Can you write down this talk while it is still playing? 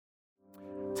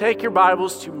Take your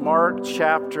Bibles to Mark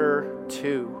chapter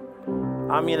 2.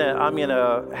 I'm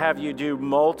gonna have you do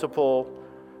multiple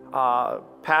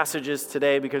passages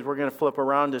today because we're gonna flip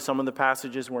around to some of the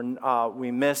passages we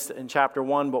missed in chapter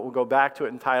 1, but we'll go back to it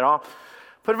and tie it off.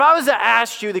 But if I was to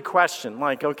ask you the question,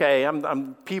 like, okay,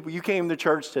 I'm people, you came to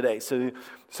church today, so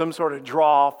some sort of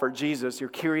draw for Jesus, you're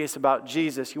curious about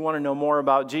Jesus, you want to know more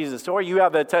about Jesus, or you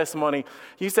have a testimony,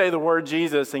 you say the word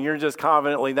Jesus, and you're just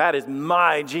confidently, that is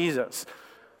my Jesus.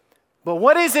 But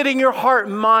what is it in your heart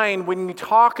and mind when you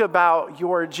talk about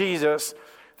your Jesus,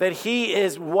 that he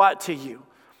is what to you?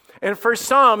 And for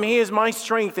some, he is my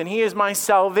strength, and he is my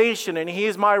salvation, and he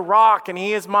is my rock, and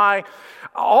he is my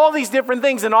all these different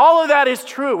things. And all of that is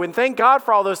true, and thank God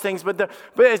for all those things. But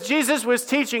as Jesus was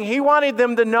teaching, he wanted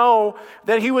them to know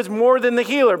that he was more than the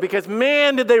healer, because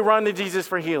man, did they run to Jesus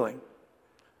for healing.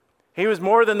 He was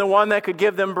more than the one that could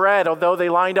give them bread, although they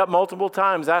lined up multiple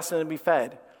times asking to be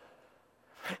fed.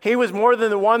 He was more than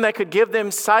the one that could give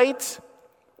them sight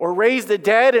or raise the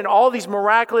dead and all these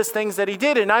miraculous things that he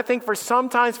did. And I think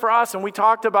sometimes for us, and we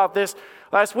talked about this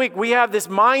last week, we have this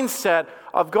mindset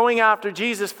of going after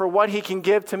Jesus for what he can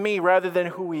give to me rather than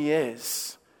who he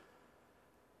is.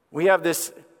 We have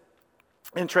this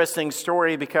interesting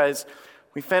story because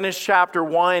we finished chapter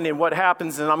 1 and what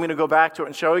happens, and I'm going to go back to it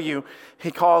and show you.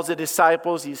 He calls the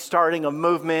disciples, he's starting a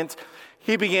movement.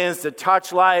 He begins to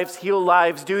touch lives, heal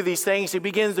lives, do these things. He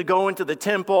begins to go into the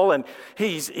temple and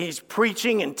he's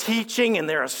preaching and teaching, and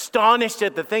they're astonished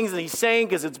at the things that he's saying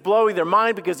because it's blowing their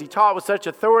mind because he taught with such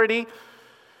authority.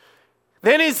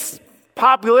 Then his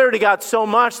popularity got so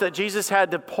much that Jesus had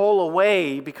to pull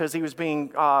away because he was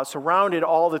being surrounded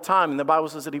all the time. And the Bible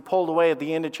says that he pulled away at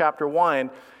the end of chapter 1,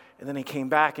 and then he came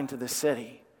back into the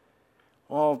city.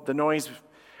 Well, the noise...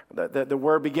 The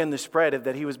word began to spread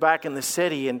that he was back in the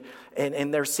city and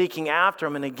they're seeking after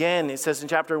him. And again, it says in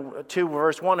chapter 2,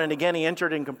 verse 1, and again he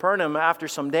entered in Capernaum. After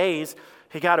some days,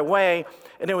 he got away,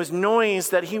 and there was noise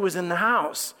that he was in the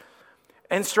house.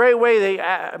 And straightway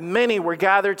many were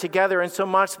gathered together, and so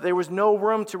much that there was no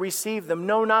room to receive them.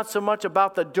 No, not so much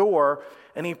about the door.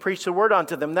 And he preached the word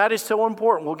unto them. That is so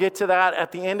important. We'll get to that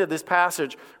at the end of this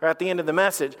passage, or at the end of the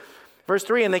message. Verse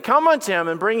 3, and they come unto him,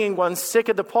 and bringing one sick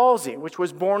of the palsy, which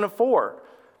was born of 4.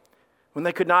 When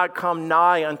they could not come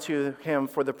nigh unto him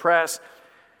for the press,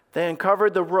 they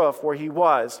uncovered the roof where he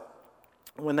was.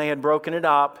 When they had broken it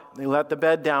up, they let the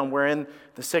bed down wherein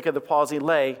the sick of the palsy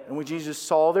lay. And when Jesus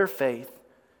saw their faith,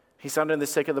 he said unto the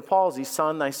sick of the palsy,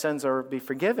 Son, thy sins are be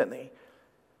forgiven thee. And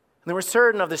there were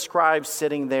certain of the scribes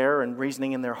sitting there and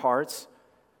reasoning in their hearts,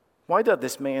 Why doth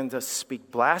this man thus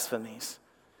speak blasphemies?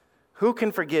 Who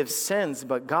can forgive sins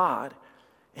but God?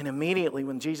 And immediately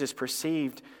when Jesus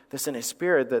perceived this in his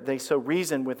spirit, that they so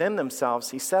reasoned within themselves,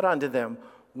 he said unto them,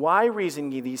 Why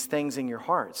reason ye these things in your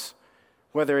hearts?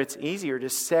 Whether it's easier to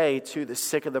say to the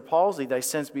sick of the palsy, Thy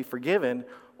sins be forgiven,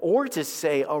 or to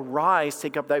say, Arise,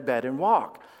 take up thy bed, and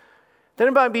walk. Then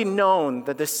it might be known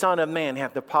that the Son of Man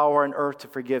hath the power on earth to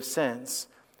forgive sins.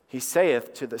 He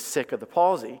saith to the sick of the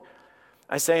palsy,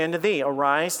 I say unto thee,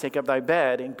 Arise, take up thy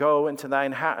bed, and go into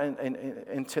thine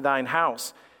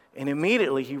house. And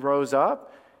immediately he rose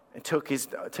up and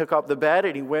took up the bed,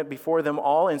 and he went before them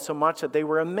all, insomuch that they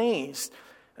were amazed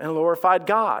and glorified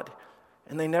God.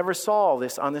 And they never saw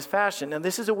this on this fashion. Now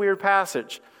this is a weird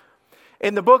passage.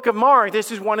 In the book of Mark,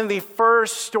 this is one of the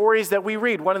first stories that we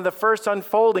read, one of the first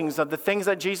unfoldings of the things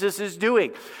that Jesus is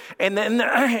doing. And then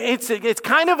it's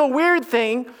kind of a weird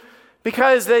thing,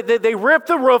 because they rip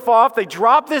the roof off, they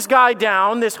drop this guy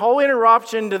down, this whole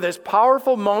interruption to this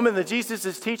powerful moment that Jesus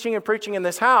is teaching and preaching in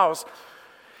this house.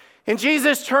 And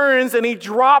Jesus turns and he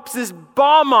drops this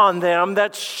bomb on them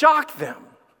that shocked them.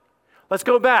 Let's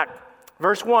go back.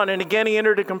 Verse 1, and again he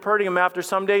entered a Capernaum after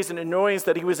some days, and it noised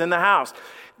that he was in the house.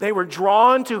 They were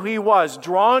drawn to who he was,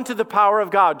 drawn to the power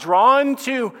of God, drawn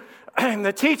to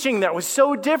the teaching that was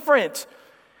so different.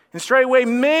 And straightway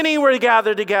many were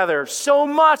gathered together, so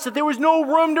much that there was no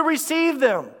room to receive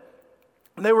them.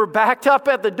 And they were backed up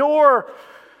at the door,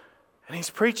 and he's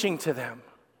preaching to them.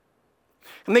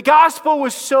 And the gospel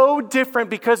was so different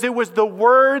because it was the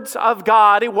words of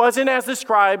God. It wasn't as the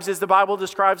scribes, as the Bible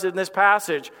describes it in this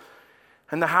passage.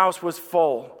 And the house was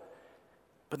full.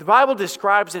 But the Bible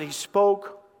describes that he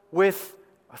spoke with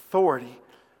authority.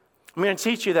 I'm going to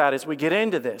teach you that as we get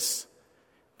into this.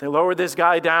 They lowered this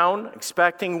guy down,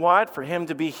 expecting what? For him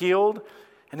to be healed.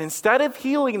 And instead of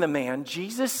healing the man,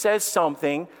 Jesus says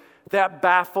something that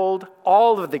baffled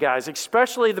all of the guys,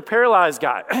 especially the paralyzed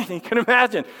guy. You can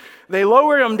imagine. They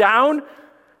lowered him down.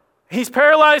 He's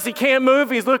paralyzed. He can't move.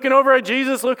 He's looking over at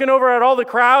Jesus, looking over at all the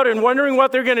crowd and wondering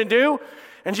what they're going to do.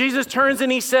 And Jesus turns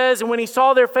and he says, and when he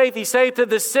saw their faith, he said to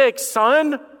the sick,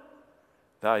 "Son,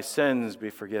 thy sins be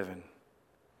forgiven."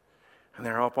 And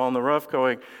they're up on the roof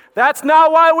going, "That's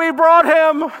not why we brought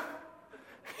him.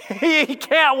 He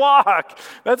can't walk.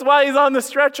 That's why he's on the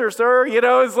stretcher, sir."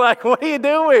 It's like, what are you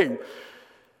doing?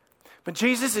 But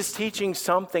Jesus is teaching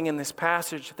something in this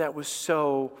passage that was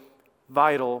so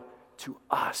vital to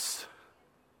us.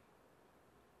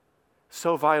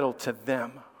 So vital to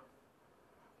them.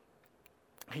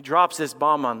 He drops this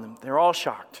bomb on them. They're all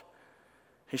shocked.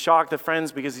 He shocked the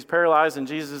friends because he's paralyzed and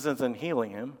Jesus isn't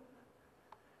healing him.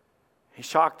 He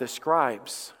shocked the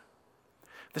scribes.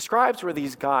 The scribes were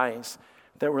these guys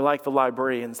that were like the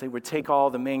librarians. They would take all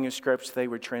the manuscripts, they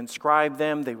would transcribe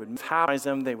them, they would memorize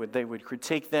them, they would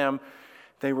critique them.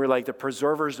 They were like the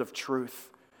preservers of truth.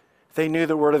 They knew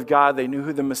the Word of God. They knew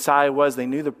who the Messiah was. They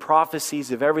knew the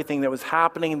prophecies of everything that was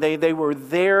happening. They were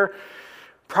there,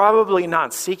 probably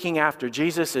not seeking after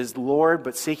Jesus as Lord,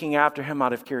 but seeking after him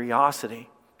out of curiosity.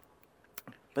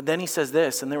 But then he says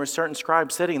this, and there were certain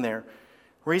scribes sitting there,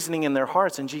 reasoning in their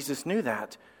hearts, and Jesus knew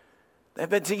that.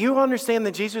 But do you understand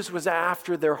that Jesus was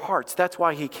after their hearts? That's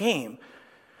why he came.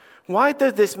 Why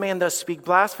does this man thus speak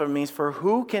blasphemies? For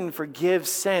who can forgive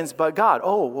sins but God?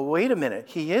 Oh, well, wait a minute.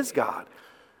 He is God.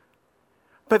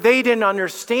 But they didn't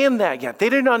understand that yet. They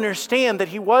didn't understand that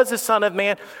he was the Son of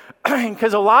Man,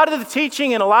 because a lot of the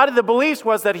teaching and a lot of the beliefs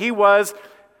was that he was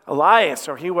Elias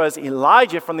or he was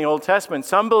Elijah from the Old Testament.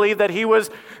 Some believe that he was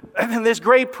this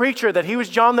great preacher, that he was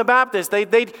John the Baptist.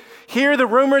 They'd hear the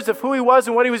rumors of who he was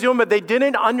and what he was doing, but they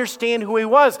didn't understand who he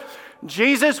was.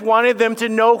 Jesus wanted them to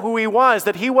know who he was,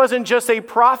 that he wasn't just a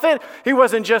prophet, he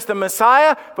wasn't just the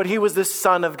Messiah, but he was the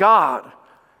Son of God.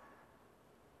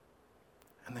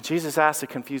 And then Jesus asked a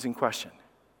confusing question.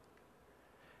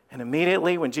 And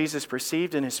immediately when Jesus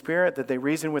perceived in his spirit that they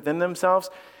reasoned within themselves,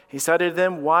 he said to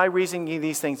them, "Why reason ye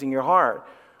these things in your heart?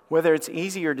 Whether it's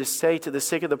easier to say to the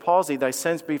sick of the palsy, thy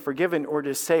sins be forgiven, or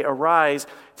to say, arise,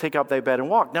 take up thy bed and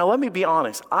walk." Now let me be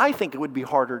honest. I think it would be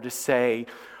harder to say,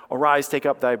 arise, take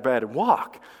up thy bed and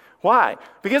walk. Why?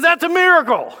 Because that's a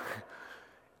miracle.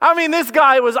 I mean, this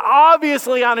guy was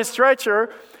obviously on a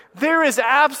stretcher. There is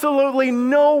absolutely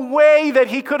no way that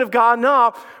he could have gotten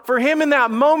up. For him in that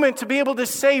moment to be able to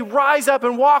say, rise up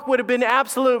and walk, would have been an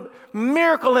absolute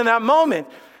miracle in that moment.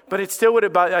 But it still would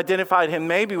have identified him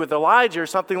maybe with Elijah or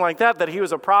something like that he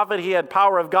was a prophet, he had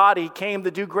power of God, he came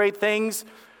to do great things.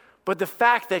 But the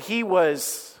fact that he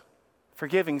was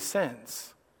forgiving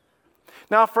sins.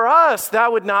 Now for us,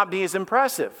 that would not be as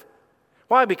impressive.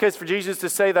 Why? Because for Jesus to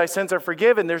say thy sins are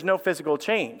forgiven, there's no physical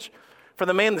change. For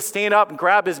the man to stand up and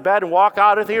grab his bed and walk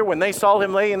out of here when they saw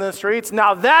him laying in the streets,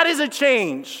 now that is a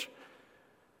change.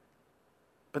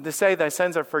 But to say thy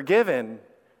sins are forgiven,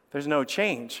 there's no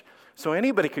change. So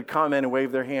anybody could come in and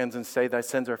wave their hands and say thy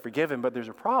sins are forgiven, but there's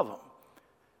a problem.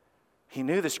 He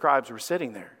knew the scribes were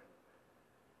sitting there.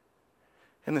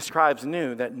 And the scribes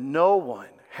knew that no one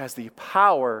has the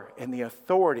power and the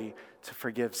authority to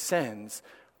forgive sins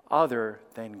other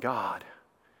than God.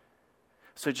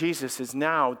 So Jesus is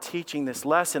now teaching this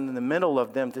lesson in the middle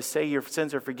of them to say your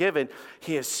sins are forgiven.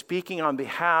 He is speaking on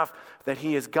behalf that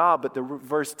he is God, but the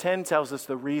verse 10 tells us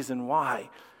the reason why.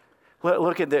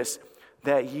 Look at this,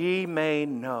 that ye may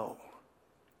know.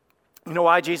 You know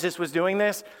why Jesus was doing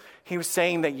this? He was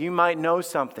saying that you might know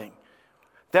something.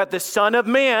 That the Son of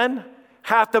Man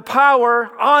hath the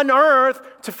power on earth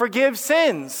to forgive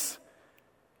sins.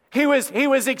 He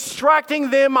was extracting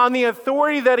them on the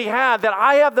authority that he had, that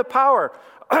I have the power.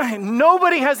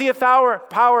 Nobody has the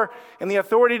power and the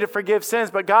authority to forgive sins,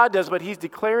 but God does. But he's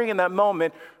declaring in that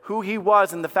moment who he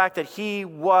was and the fact that he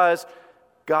was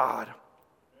God.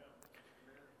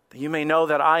 That you may know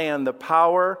that I am the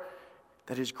power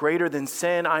that is greater than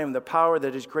sin. I am the power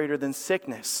that is greater than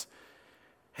sickness.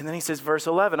 And then he says, verse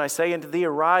 11, I say unto thee,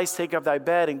 arise, take up thy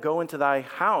bed, and go into thy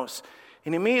house.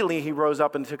 And immediately he rose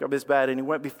up and took up his bed, and he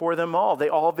went before them all. They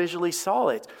all visually saw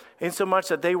it, insomuch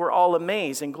that they were all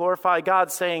amazed and glorified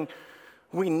God, saying,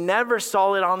 we never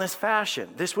saw it on this fashion.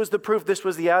 This was the proof, this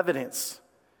was the evidence.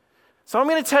 So I'm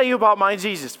going to tell you about my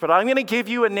Jesus, but I'm going to give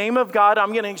you a name of God.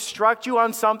 I'm going to instruct you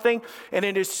on something, and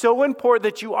it is so important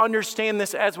that you understand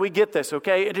this as we get this,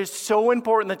 okay? It is so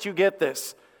important that you get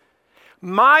this.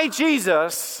 My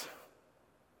Jesus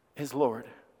is Lord.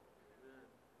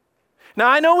 Now,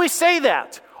 I know we say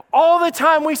that. All the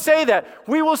time we say that.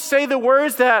 We will say the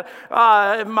words that,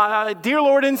 my dear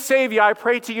Lord and Savior, I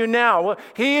pray to you now. Well,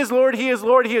 he is Lord, he is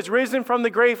Lord, he is risen from the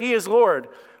grave, he is Lord.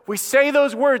 We say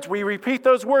those words, we repeat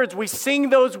those words, we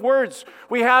sing those words.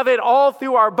 We have it all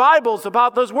through our Bibles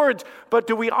about those words. But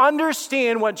do we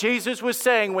understand what Jesus was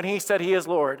saying when he said he is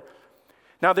Lord?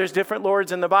 Now, there's different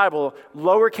lords in the Bible.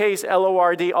 Lowercase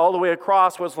L-O-R-D all the way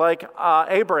across was like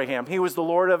Abraham. He was the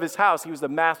Lord of his house. He was the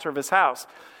master of his house.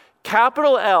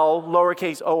 Capital L,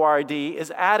 lowercase O-R-D, is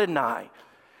Adonai.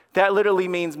 That literally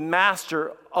means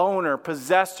master, owner,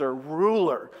 possessor,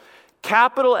 ruler.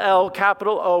 Capital L,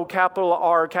 capital O, capital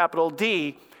R, capital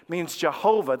D means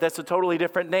Jehovah. That's a totally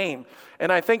different name.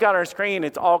 And I think on our screen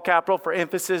it's all capital for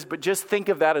emphasis, but just think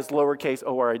of that as lowercase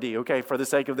O-R-D, okay, for the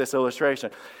sake of this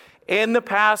illustration. In the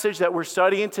passage that we're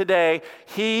studying today,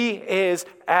 he is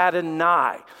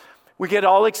Adonai. We get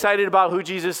all excited about who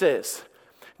Jesus is.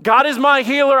 God is my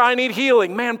healer, I need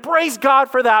healing. Man, praise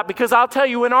God for that, because I'll tell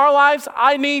you, in our lives,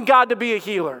 I need God to be a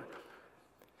healer.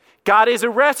 God is a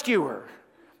rescuer.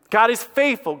 God is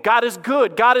faithful. God is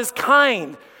good. God is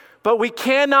kind. But we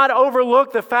cannot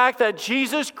overlook the fact that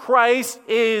Jesus Christ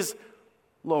is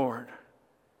Lord.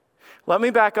 Let me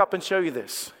back up and show you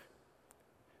this,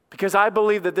 because I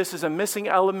believe that this is a missing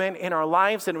element in our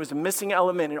lives, and it was a missing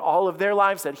element in all of their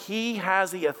lives, that he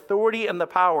has the authority and the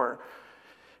power.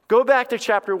 Go back to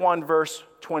chapter 1, verse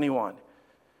 21.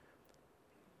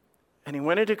 And he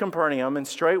went into Capernaum, and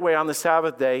straightway on the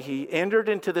Sabbath day, he entered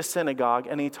into the synagogue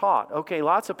and he taught. Okay,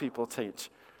 lots of people teach.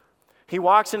 He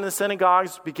walks into the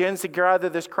synagogues, begins to gather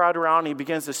this crowd around, and he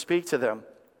begins to speak to them.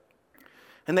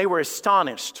 And they were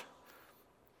astonished,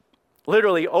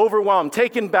 literally overwhelmed,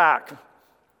 taken back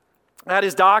at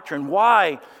his doctrine.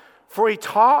 Why? For he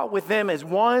taught with them as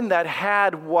one that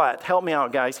had what? Help me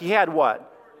out, guys. He had what?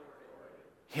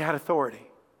 He had authority.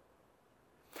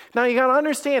 Now you got to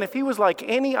understand, if he was like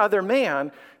any other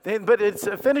man, but it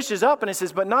finishes up and it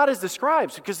says, but not as the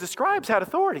scribes, because the scribes had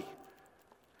authority.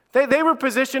 They were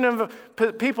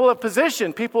people of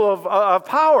position, people of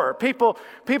power, people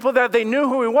that they knew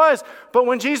who he was. But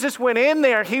when Jesus went in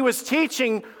there, he was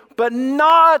teaching, but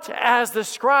not as the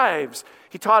scribes.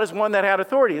 He taught as one that had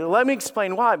authority. Let me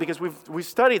explain why, because we've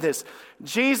studied this.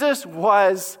 Jesus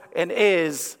was and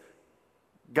is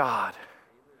God.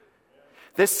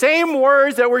 The same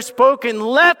words that were spoken,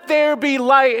 let there be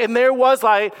light, and there was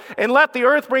light, and let the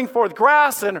earth bring forth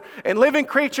grass and living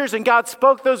creatures, and God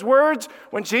spoke those words.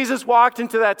 When Jesus walked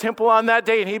into that temple on that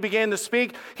day and he began to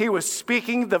speak, he was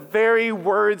speaking the very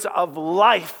words of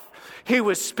life. He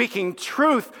was speaking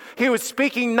truth. He was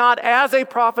speaking not as a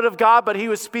prophet of God, but he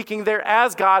was speaking there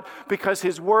as God, because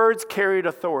his words carried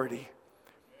authority.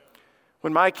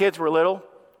 When my kids were little,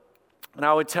 and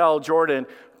I would tell Jordan,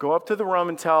 go up to the room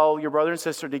and tell your brother and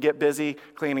sister to get busy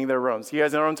cleaning their rooms. You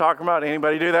guys know what I'm talking about?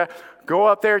 Anybody do that? Go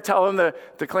up there, tell them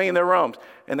to clean their rooms.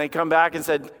 And they come back and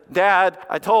said, Dad,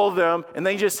 I told them, and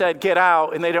they just said, get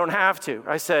out, and they don't have to.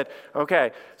 I said,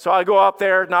 okay. So I go up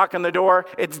there, knock on the door.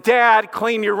 It's Dad,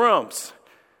 clean your rooms.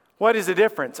 What is the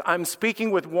difference? I'm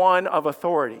speaking with one of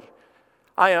authority.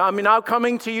 I'm not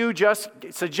coming to you just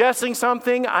suggesting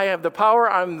something. I have the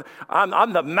power. I'm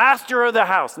the master of the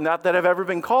house. Not that I've ever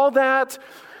been called that,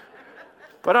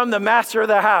 but I'm the master of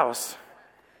the house.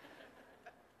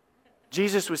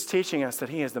 Jesus was teaching us that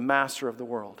he is the master of the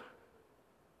world.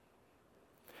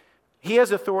 He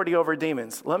has authority over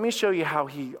demons. Let me show you how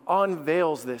he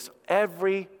unveils this.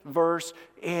 Every verse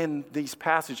in these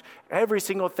passages, every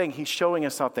single thing, he's showing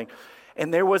us something.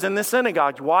 And there was in the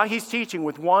synagogue, while he's teaching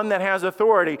with one that has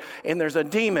authority, and there's a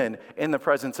demon in the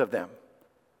presence of them.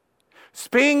 It's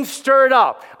being stirred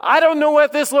up. I don't know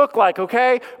what this looked like,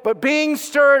 okay? But being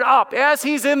stirred up. As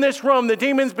he's in this room, the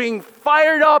demon's being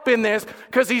fired up in this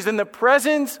because he's in the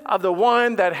presence of the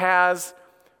one that has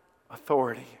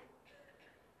authority.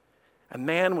 A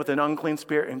man with an unclean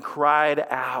spirit and cried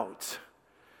out,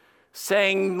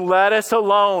 saying, let us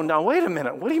alone. Now, wait a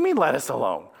minute. What do you mean, let us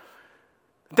alone?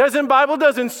 Bible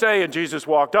doesn't say Jesus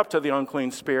walked up to the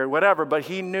unclean spirit, whatever, but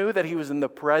he knew that he was in the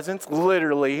presence,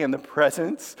 literally in the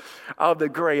presence of the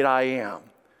great I am.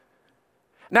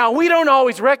 Now, we don't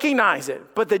always recognize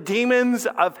it, but the demons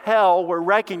of hell were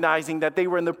recognizing that they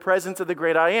were in the presence of the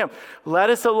great I am. Let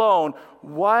us alone.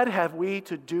 What have we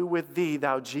to do with thee,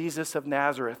 thou Jesus of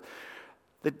Nazareth?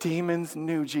 The demons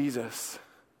knew Jesus.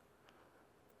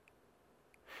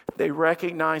 They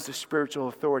recognized the spiritual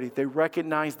authority. They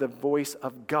recognized the voice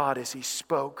of God as he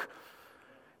spoke.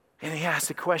 And he asked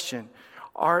the question,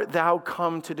 art thou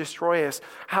come to destroy us?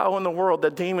 How in the world the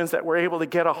demons that were able to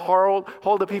get a hold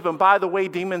of people, and by the way,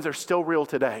 demons are still real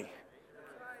today.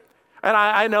 And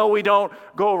I know we don't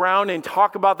go around and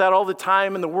talk about that all the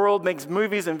time, and the world makes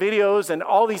movies and videos and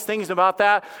all these things about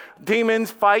that. Demons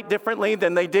fight differently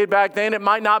than they did back then. It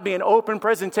might not be an open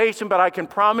presentation, but I can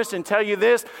promise and tell you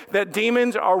this, that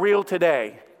demons are real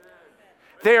today.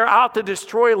 They are out to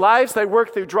destroy lives. They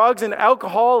work through drugs and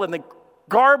alcohol and the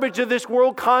garbage of this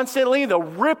world constantly. They'll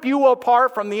rip you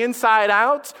apart from the inside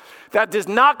out. that does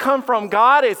not come from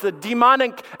God. It's the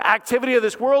demonic activity of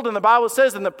this world. And the Bible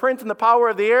says, in the prince and the power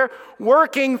of the air,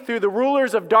 working through the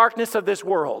rulers of darkness of this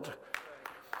world.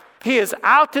 He is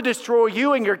out to destroy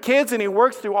you and your kids, and he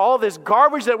works through all this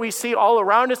garbage that we see all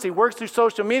around us. He works through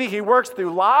social media. He works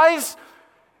through lies.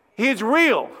 He is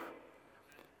real.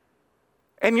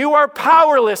 And you are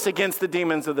powerless against the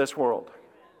demons of this world.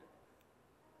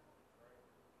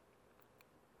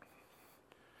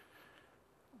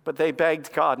 But they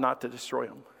begged God not to destroy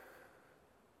them.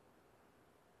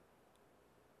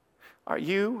 Are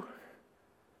you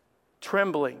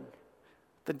trembling?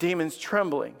 The demons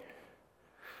trembling.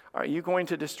 Are you going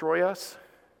to destroy us?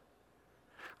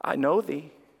 I know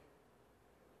thee,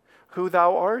 who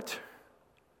thou art.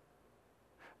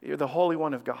 You're the Holy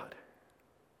One of God.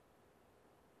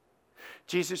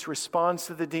 Jesus responds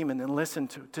to the demon, and listen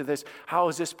to this. How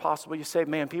is this possible? You say,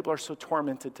 man, people are so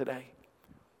tormented today.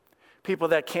 People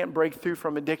that can't break through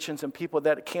from addictions and people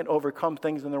that can't overcome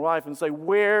things in their life. And say,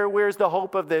 where's the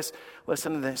hope of this?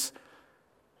 Listen to this.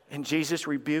 And Jesus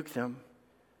rebuked them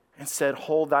and said,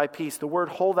 hold thy peace. The word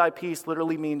hold thy peace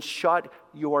literally means shut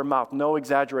your mouth. No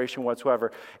exaggeration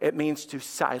whatsoever. It means to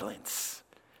silence.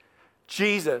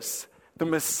 Jesus, the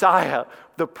Messiah,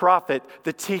 the prophet,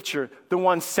 the teacher, the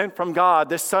one sent from God,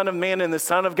 the Son of Man and the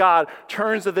Son of God,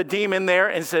 turns to the demon there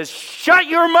and says, shut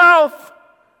your mouth.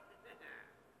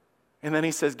 And then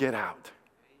he says, get out.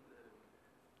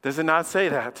 Does it not say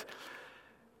that?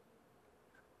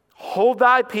 Hold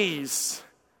thy peace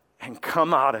and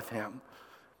come out of him.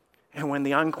 And when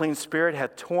the unclean spirit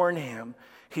had torn him,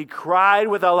 he cried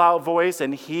with a loud voice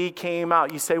and he came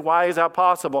out. You say, why is that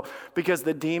possible? Because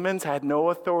the demons had no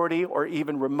authority or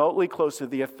even remotely close to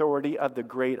the authority of the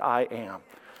great I am.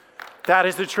 That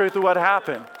is the truth of what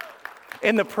happened.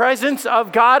 In the presence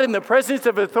of God, in the presence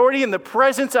of authority, in the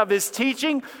presence of his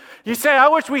teaching, you say, I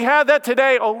wish we had that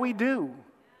today. Oh, we do.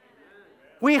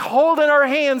 We hold in our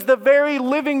hands the very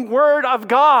living word of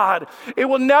God. It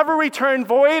will never return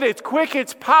void. It's quick,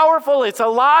 it's powerful, it's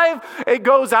alive. It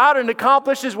goes out and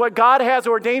accomplishes what God has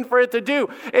ordained for it to do.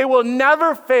 It will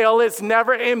never fail, it's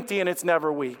never empty, and it's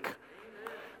never weak.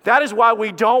 That is why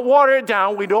we don't water it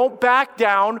down. We don't back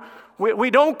down. We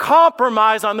don't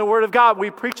compromise on the word of God. We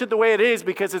preach it the way it is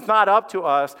because it's not up to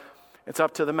us. It's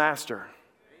up to the master.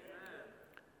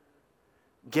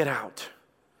 Get out.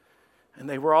 And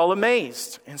they were all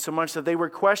amazed, insomuch that they were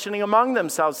questioning among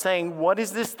themselves, saying, what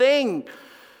is this thing?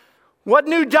 What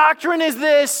new doctrine is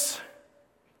this?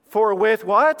 For with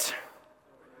what?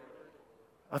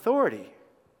 Authority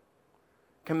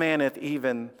commandeth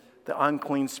even the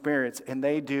unclean spirits, and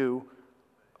they do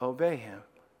obey him.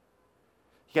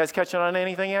 You guys catching on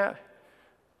anything yet?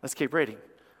 Let's keep reading.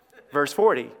 Verse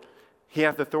 40, he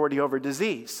hath authority over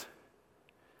disease.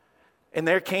 And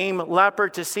there came leper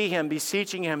to see him,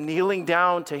 beseeching him, kneeling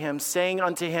down to him, saying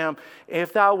unto him,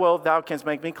 if thou wilt, thou canst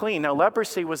make me clean. Now,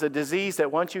 leprosy was a disease that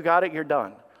once you got it, you're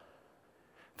done.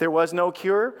 There was no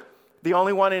cure. The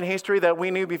only one in history that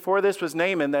we knew before this was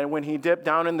Naaman, that when he dipped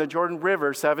down in the Jordan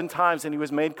River 7 times and he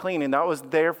was made clean. And that was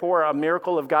therefore a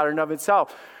miracle of God in and of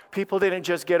itself. People didn't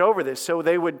just get over this. So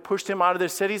they would push him out of their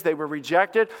cities. They were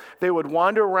rejected. They would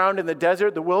wander around in the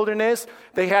desert, the wilderness.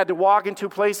 They had to walk into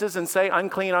places and say,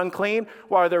 unclean, unclean,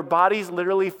 while their bodies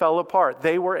literally fell apart.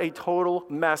 They were a total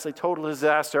mess, a total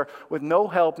disaster, with no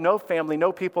help, no family,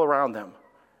 no people around them.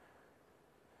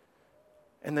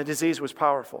 And the disease was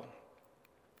powerful.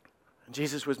 And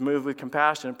Jesus was moved with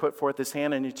compassion and put forth his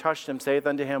hand, and he touched him, saith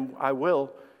unto him, I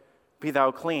will, be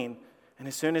thou clean. And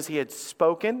as soon as he had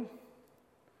spoken,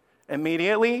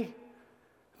 immediately,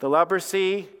 the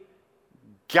leprosy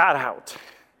got out,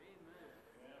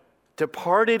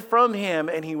 departed from him,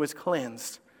 and he was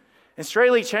cleansed. And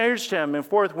straightly charged him, and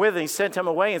forthwith he sent him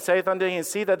away, and saith unto him,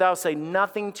 see that thou say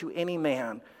nothing to any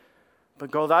man, but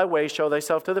go thy way, show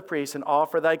thyself to the priest, and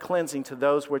offer thy cleansing to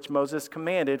those which Moses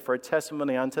commanded for a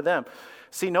testimony unto them.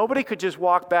 See, nobody could just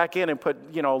walk back in and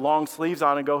put, long sleeves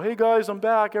on and go, hey guys, I'm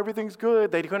back, everything's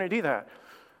good. They couldn't do that.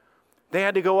 They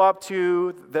had to go up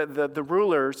to the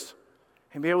rulers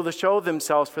and be able to show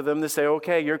themselves for them to say,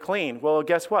 okay, you're clean. Well,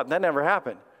 guess what? That never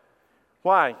happened.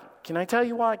 Why? Can I tell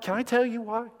you why?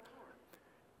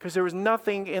 Because there was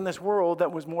nothing in this world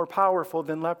that was more powerful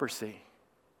than leprosy.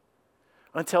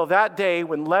 Until that day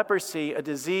when leprosy, a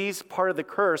disease, part of the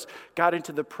curse, got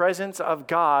into the presence of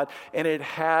God, and it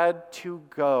had to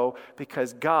go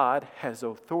because God has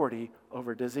authority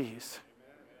over disease.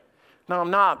 Now,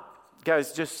 I'm not,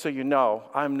 guys, just so you know,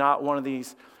 I'm not one of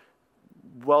these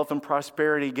wealth and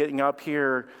prosperity getting up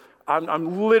here.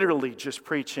 I'm literally just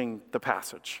preaching the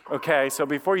passage, okay? So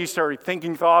before you start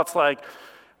thinking thoughts like,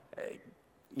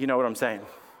 you know what I'm saying.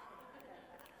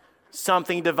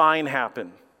 something divine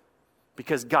happened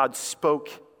because God spoke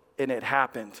and it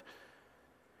happened.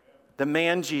 The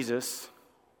man Jesus,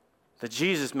 the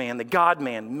Jesus man, the God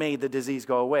man made the disease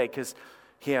go away because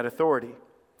he had authority.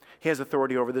 He has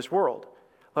authority over this world.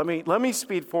 Let me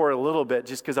speed forward a little bit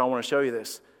just because I want to show you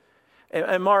this.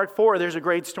 In Mark 4, there's a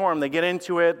great storm. They get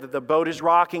into it. The boat is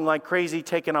rocking like crazy,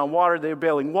 taking on water. They're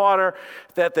bailing water.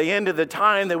 At the end of the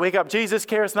time, they wake up. Jesus,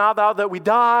 carest not thou that we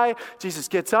die? Jesus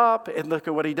gets up, and look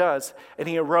at what he does. And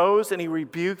he arose, and he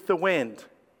rebuked the wind.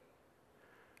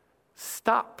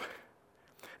 Stop.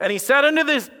 And he said unto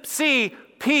the sea,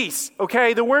 peace.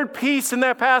 Okay, the word peace in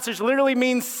that passage literally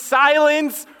means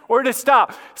silence or to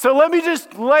stop. So let me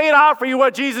just lay it out for you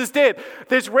what Jesus did.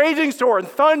 This raging storm,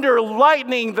 thunder,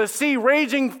 lightning, the sea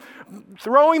raging,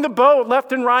 throwing the boat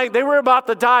left and right. They were about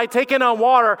to die, taking on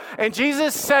water. And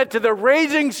Jesus said to the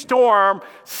raging storm,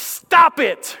 stop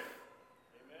it.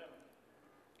 Amen.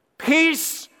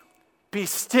 Peace, be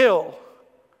still.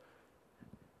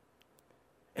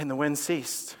 And the wind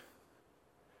ceased.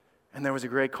 And there was a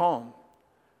great calm.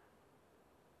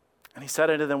 And he said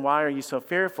unto them, why are you so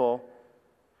fearful?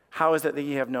 How is it that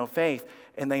ye have no faith?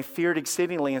 And they feared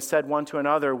exceedingly and said one to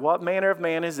another, what manner of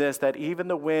man is this that even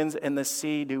the winds and the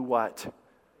sea do what?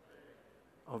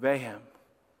 Obey him.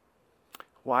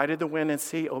 Why did the wind and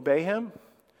sea obey him?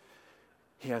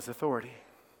 He has authority.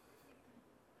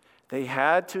 They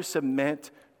had to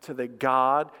submit to the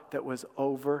God that was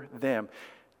over them.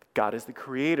 God is the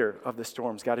creator of the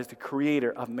storms. God is the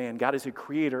creator of man. God is the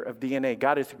creator of DNA.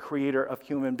 God is the creator of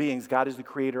human beings. God is the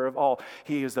creator of all.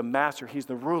 He is the master. He's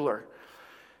the ruler.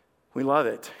 We love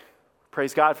it.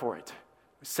 Praise God for it.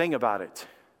 We sing about it.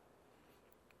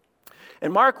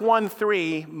 In Mark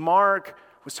 1:3, Mark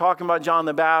was talking about John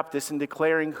the Baptist and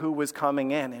declaring who was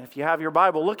coming in. And if you have your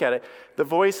Bible, look at it. The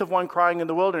voice of one crying in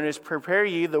the wilderness, prepare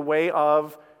ye the way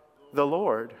of the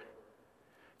Lord.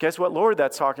 Guess what Lord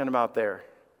that's talking about there?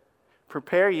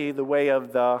 Prepare ye the way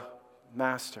of the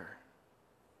Master.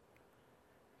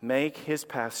 Make his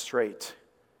path straight.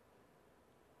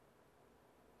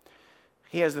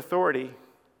 He has authority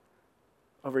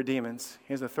over demons.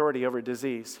 He has authority over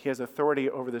disease. He has authority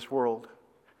over this world.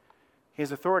 He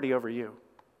has authority over you.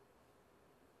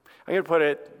 I'm going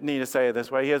to need to say it this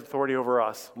way. He has authority over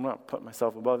us. I'm not putting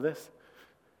myself above this.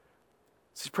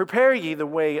 It says, prepare ye the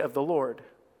way of the Lord.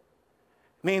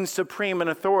 Means supreme in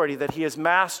authority, that he is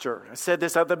master. I said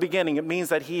this at the beginning. It means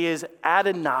that he is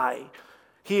Adonai.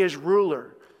 He is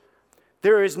ruler.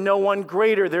 There is no one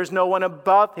greater. There's no one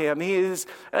above him. He is,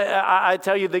 I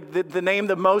tell you, the name,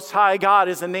 the Most High God,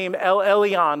 is the name El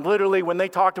Elyon. Literally, when they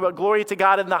talked about glory to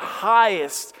God in the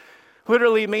highest,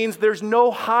 literally means there's no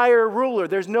higher ruler.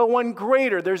 There's no one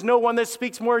greater. There's no one that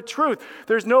speaks more truth.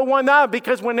 There's no one that,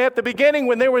 because when at the beginning,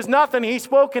 when there was nothing, he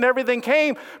spoke and everything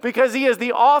came, because he is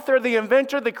the author, the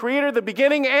inventor, the creator, the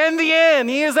beginning and the end.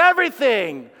 He is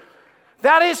everything.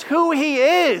 That is who he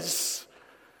is.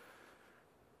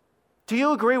 Do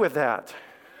you agree with that?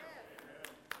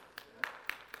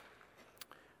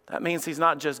 That means he's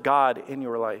not just God in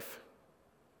your life.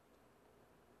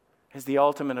 He's the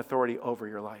ultimate authority over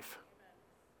your life.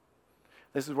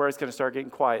 This is where it's going to start getting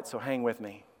quiet, so hang with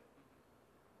me.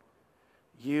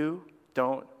 You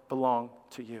don't belong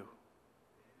to you.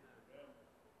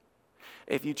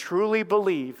 If you truly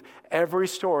believe every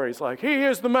story is like, he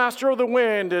is the master of the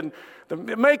wind and the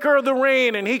maker of the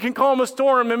rain, and he can calm a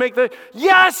storm and make the...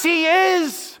 Yes, he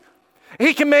is!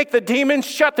 He can make the demons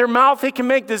shut their mouth. He can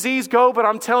make disease go, but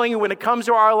I'm telling you, when it comes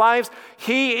to our lives,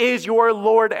 he is your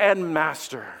Lord and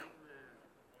Master.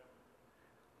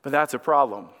 But that's a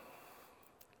problem.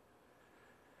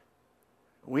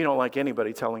 We don't like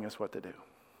anybody telling us what to do.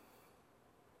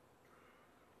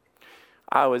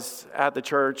 I was at the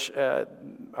church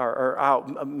or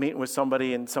out meeting with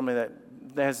somebody, and somebody that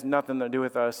has nothing to do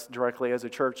with us directly as a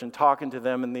church, and talking to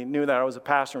them, and they knew that I was a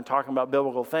pastor and talking about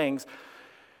biblical things.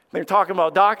 They were talking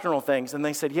about doctrinal things, and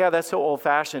they said, yeah, that's so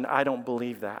old-fashioned, I don't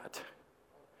believe that.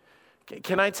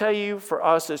 Can I tell you, for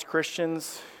us as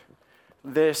Christians,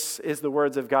 this is the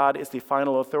words of God. It's the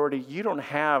final authority. You don't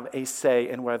have a say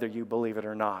in whether you believe it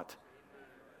or not.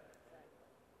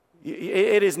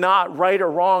 It is not right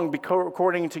or wrong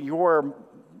according to your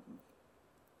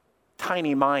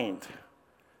tiny mind.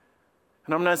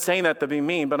 And I'm not saying that to be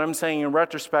mean, but I'm saying in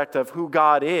retrospect of who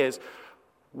God is,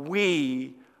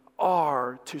 we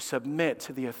are to submit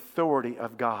to the authority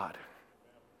of God.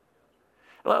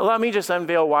 Let me just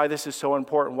unveil why this is so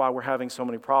important, why we're having so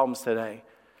many problems today.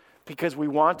 Because we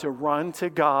want to run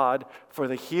to God for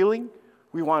the healing.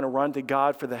 We want to run to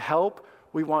God for the help.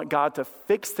 We want God to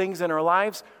fix things in our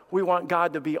lives. We want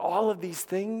God to be all of these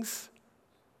things.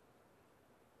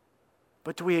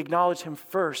 But do we acknowledge him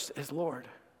first as Lord?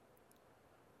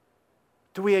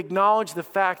 Do we acknowledge the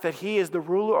fact that he is the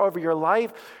ruler over your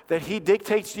life, that he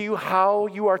dictates to you how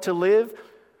you are to live?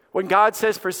 When God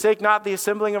says, forsake not the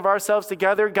assembling of ourselves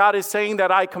together, God is saying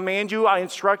that I command you, I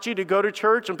instruct you to go to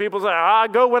church, and people say, I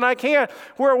go when I can.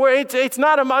 It's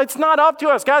not up to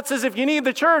us. God says, if you need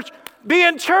the church, be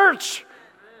in church.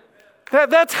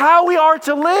 That's how we are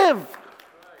to live.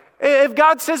 If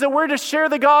God says that we're to share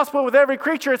the gospel with every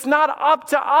creature, it's not up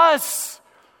to us.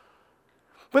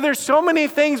 But there's so many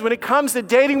things when it comes to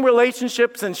dating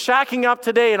relationships and shacking up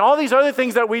today and all these other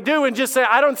things that we do and just say,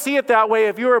 I don't see it that way.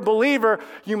 If you're a believer,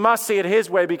 you must see it his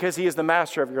way because he is the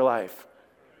master of your life.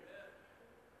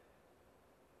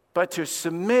 But to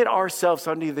submit ourselves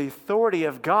under the authority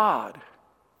of God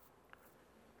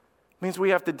means we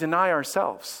have to deny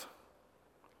ourselves.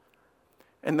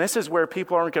 And this is where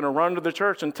people aren't going to run to the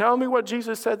church and tell me what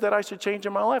Jesus said that I should change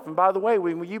in my life. And by the way,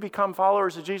 when you become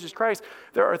followers of Jesus Christ,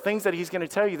 there are things that he's going to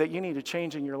tell you that you need to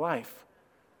change in your life.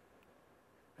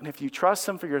 And if you trust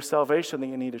him for your salvation, then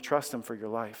you need to trust him for your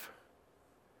life.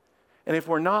 And if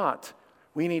we're not,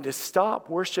 we need to stop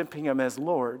worshiping him as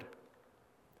Lord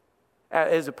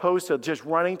as opposed to just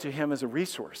running to him as a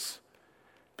resource.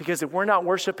 Because if we're not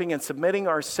worshiping and submitting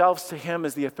ourselves to him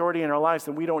as the authority in our lives,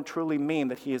 then we don't truly mean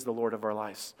that he is the Lord of our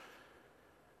lives.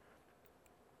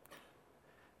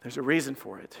 There's a reason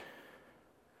for it.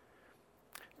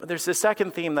 But there's the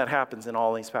second theme that happens in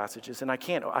all these passages, and I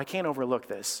can't overlook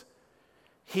this.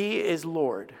 He is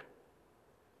Lord.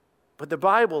 But the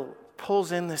Bible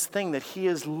pulls in this thing that he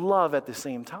is love at the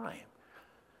same time.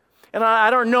 And I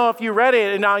don't know if you read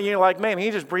it and now you're like, man,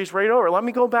 he just breezed right over. Let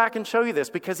me go back and show you this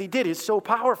because he did. It's so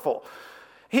powerful.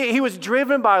 He was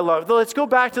driven by love. Let's go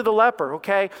back to the leper,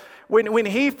 okay? When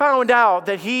he found out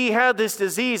that he had this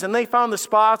disease and they found the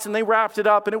spots and they wrapped it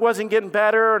up and it wasn't getting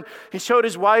better, and he showed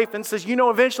his wife and says,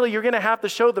 eventually you're going to have to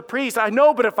show the priest. I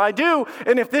know, but if I do,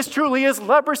 and if this truly is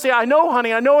leprosy, I know,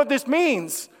 honey, I know what this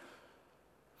means.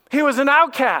 He was an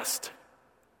outcast.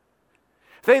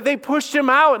 They pushed him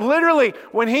out. Literally,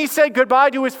 when he said goodbye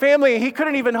to his family, he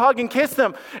couldn't even hug and kiss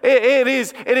them. It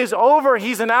is over.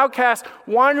 He's an outcast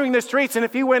wandering the streets, and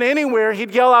if he went anywhere,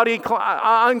 he'd yell out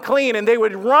unclean, and they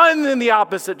would run in the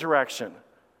opposite direction.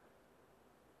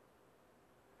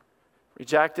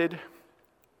 Rejected,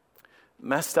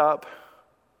 messed up,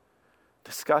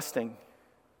 disgusting,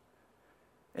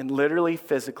 and literally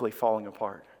physically falling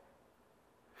apart.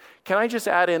 Can I just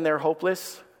add in there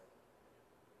hopeless?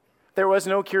 There was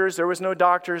no cures, there was no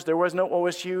doctors, there was no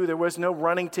OSU, there was no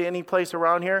running to any place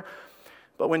around here.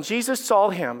 But when Jesus saw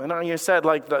him, and you said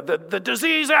like the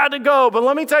disease had to go, but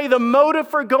let me tell you the motive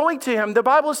for going to him. The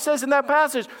Bible says in that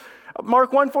passage,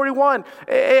 Mark 1:41,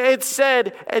 it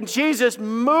said, and Jesus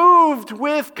moved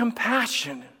with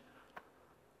compassion.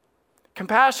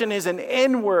 Compassion is an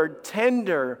inward,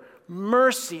 tender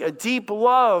mercy, a deep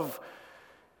love.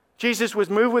 Jesus was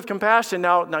moved with compassion.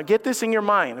 Now get this in your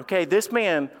mind, okay? This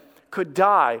man could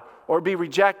die or be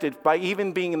rejected by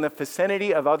even being in the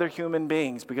vicinity of other human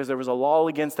beings because there was a law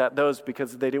against those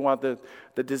because they didn't want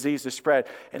the disease to spread.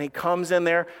 And he comes in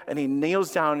there and he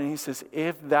kneels down and he says,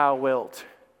 if thou wilt.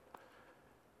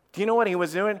 Do you know what he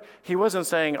was doing? He wasn't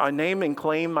saying, I name and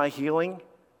claim my healing.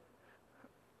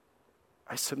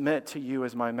 I submit to you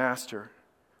as my master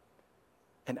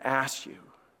and ask you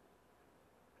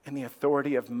in the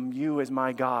authority of you as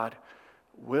my God,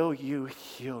 will you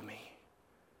heal me?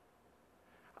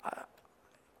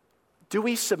 Do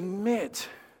we submit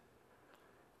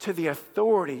to the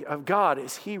authority of God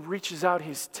as he reaches out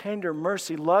his tender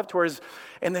mercy, love towards us?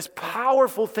 And this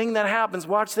powerful thing that happens,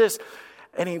 watch this.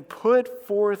 And he put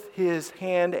forth his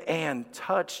hand and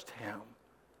touched him.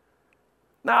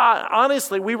 Now,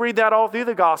 honestly, we read that all through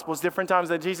the Gospels, different times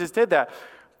that Jesus did that.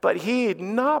 But he had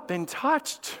not been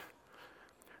touched.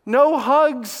 No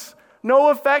hugs, no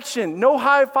affection, no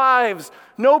high fives,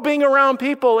 no being around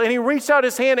people. And he reached out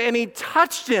his hand and he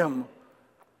touched him.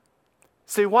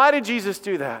 See, why did Jesus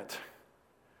do that?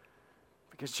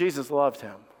 Because Jesus loved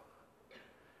him.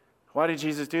 Why did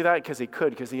Jesus do that?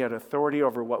 Because he had authority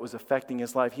over what was affecting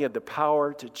his life. He had the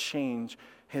power to change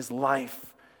his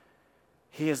life.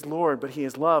 He is Lord, but he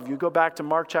is love. You go back to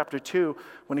Mark chapter 2,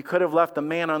 when he could have left the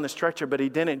man on the stretcher, but he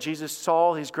didn't. Jesus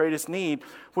saw his greatest need,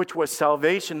 which was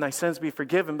salvation, thy sins be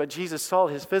forgiven. But Jesus saw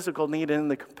his physical need, and in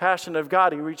the compassion of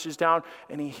God, he reaches down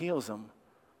and he heals him.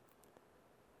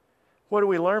 What do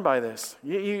we learn by this?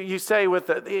 You say with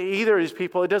either of these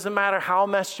people, it doesn't matter how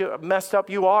messed up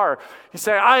you are. You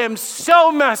say, I am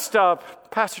so messed up.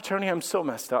 Pastor Tony, I'm so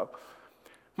messed up.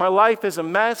 My life is a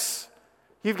mess.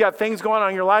 You've got things going on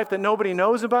in your life that nobody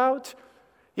knows about.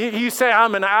 You say,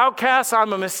 I'm an outcast,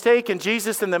 I'm a mistake, and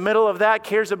Jesus in the middle of that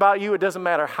cares about you. It doesn't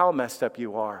matter how messed up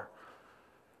you are.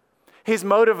 His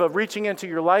motive of reaching into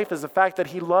your life is the fact that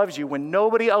he loves you when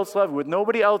nobody else loved you, when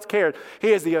nobody else cared. He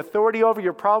has the authority over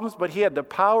your problems, but he had the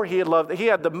power, he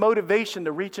had the motivation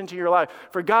to reach into your life.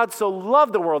 For God so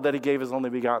loved the world that he gave his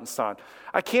only begotten Son.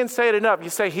 I can't say it enough.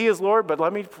 You say he is Lord, but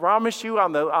let me promise you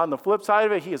on the flip side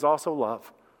of it, he is also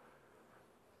love.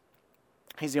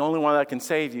 He's the only one that can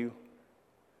save you,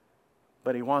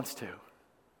 but he wants to.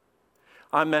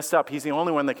 I'm messed up. He's the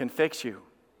only one that can fix you,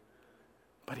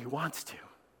 but he wants to.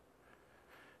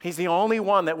 He's the only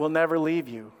one that will never leave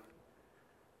you,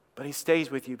 but he stays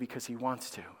with you because he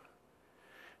wants to.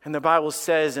 And the Bible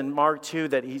says in Mark 2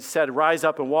 that he said, rise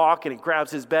up and walk, and he grabs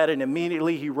his bed, and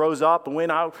immediately he rose up and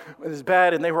went out with his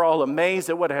bed, and they were all amazed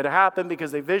at what had happened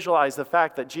because they visualized the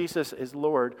fact that Jesus is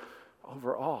Lord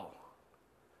over all.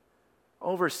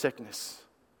 Over sickness,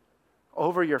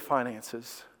 over your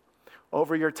finances,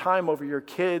 over your time, over your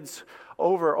kids,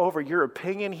 over your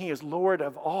opinion. He is Lord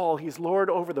of all. He's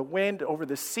Lord over the wind, over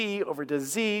the sea, over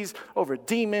disease, over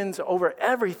demons, over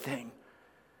everything.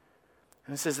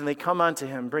 And it says, and they come unto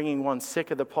him, bringing one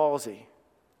sick of the palsy,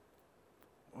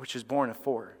 which is born of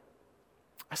 4.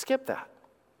 I skipped that.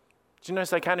 Did you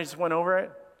notice I kind of just went over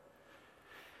it?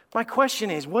 My question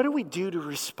is, what do we do to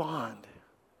respond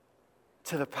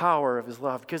to the power of his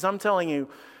love? Because I'm telling you,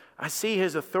 I see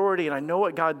his authority and I know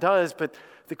what God does, but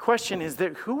the question is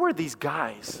that who are these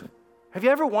guys? Have you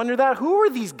ever wondered that? Who are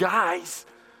these guys?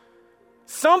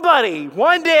 Somebody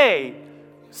one day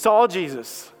saw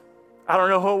Jesus. I don't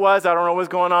know who it was. I don't know what's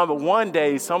going on, but one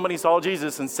day somebody saw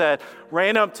Jesus and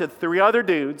ran up to 3 other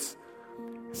dudes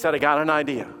and said, I got an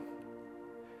idea.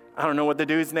 I don't know what the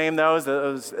dude's name was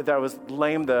that was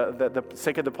lame, the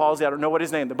sick of the palsy. I don't know what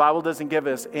his name. The Bible doesn't give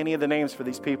us any of the names for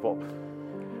these people.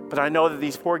 But I know that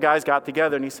these 4 guys got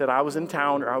together and he said, I was in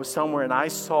town or I was somewhere and I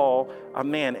saw a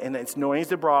man, and it's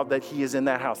noised abroad that he is in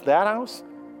that house. That house?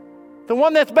 The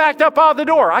one that's backed up out the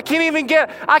door. I can't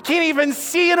even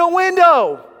see in a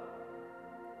window.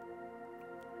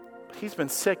 But he's been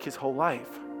sick his whole life.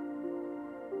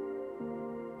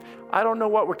 I don't know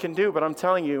what we can do, but I'm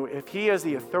telling you, if he has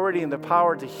the authority and the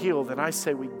power to heal, then I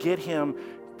say we get him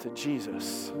to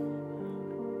Jesus.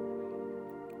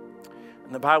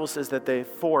 And the Bible says that they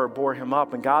 4 bore him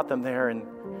up and got them there. And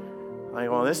I'm like,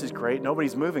 well, this is great.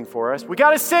 Nobody's moving for us. We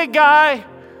got a sick guy.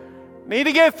 Need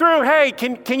to get through. Hey,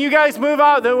 can you guys move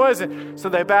out? There wasn't. So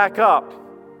they back up.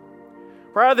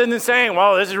 Rather than saying,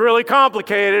 well, this is really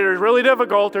complicated or really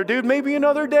difficult, or dude, maybe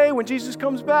another day when Jesus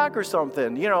comes back or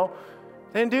something.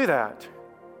 They didn't do that.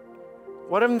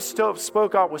 One of them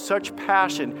spoke out with such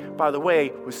passion, by the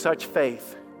way, with such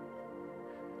faith.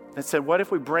 And said, what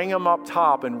if we bring him up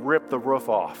top and rip the roof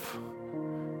off?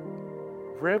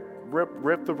 Rip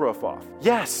the roof off.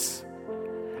 Yes.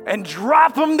 And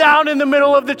drop him down in the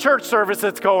middle of the church service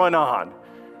that's going on.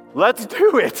 Let's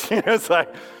do it. It's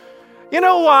like, you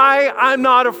know why I'm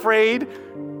not afraid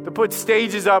to put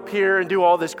stages up here and do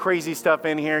all this crazy stuff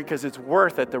in here? Because it's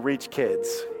worth it to reach kids.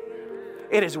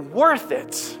 It is worth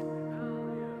it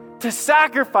to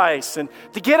sacrifice and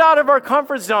to get out of our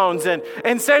comfort zones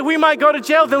and say we might go to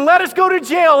jail. Then let us go to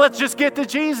jail. Let's just get to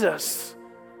Jesus.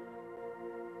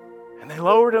 And they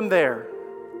lowered him there,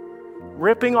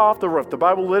 ripping off the roof. The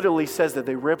Bible literally says that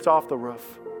they ripped off the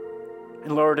roof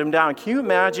and lowered him down. Can you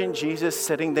imagine Jesus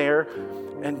sitting there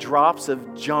and drops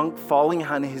of junk falling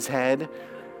on his head?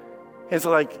 It's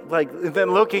like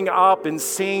then looking up and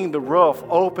seeing the roof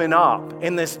open up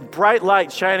in this bright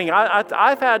light shining.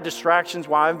 I've had distractions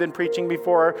while I've been preaching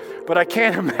before, but I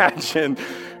can't imagine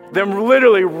them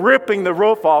literally ripping the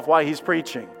roof off while he's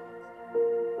preaching.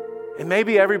 And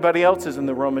maybe everybody else is in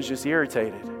the room is just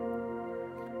irritated.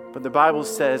 But the Bible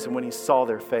says when he saw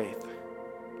their faith,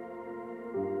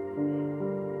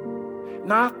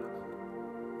 not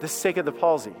the sick of the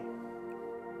palsy,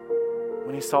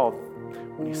 when he saw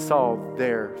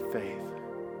their faith.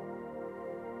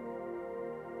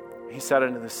 He said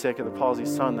unto the sick of the palsy,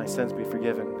 son, thy sins be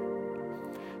forgiven.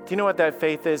 Do you know what that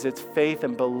faith is? It's faith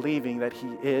in believing that he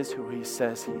is who he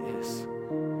says he is.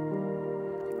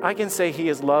 I can say he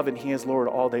is love and he is Lord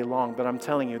all day long, but I'm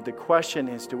telling you, the question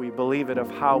is, do we believe it of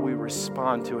how we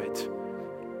respond to it?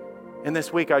 And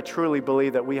this week, I truly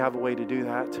believe that we have a way to do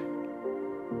that.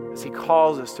 As he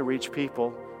calls us to reach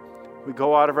people, we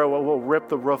go out of our way, we'll rip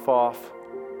the roof off.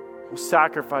 We'll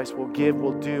sacrifice, we'll give,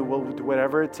 we'll do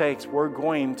whatever it takes. We're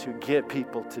going to get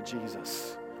people to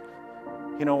Jesus.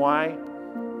 You know why?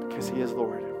 Because he is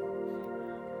Lord.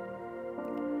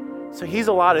 So he's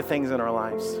a lot of things in our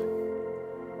lives.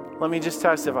 Let me just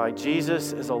testify.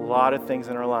 Jesus is a lot of things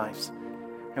in our lives.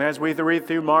 And as we read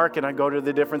through Mark and I go to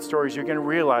the different stories, you're going to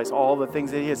realize all the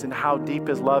things that he is and how deep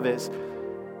his love is.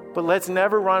 But let's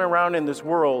never run around in this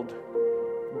world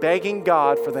begging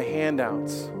God for the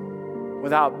handouts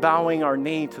without bowing our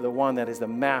knee to the one that is the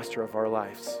master of our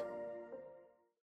lives.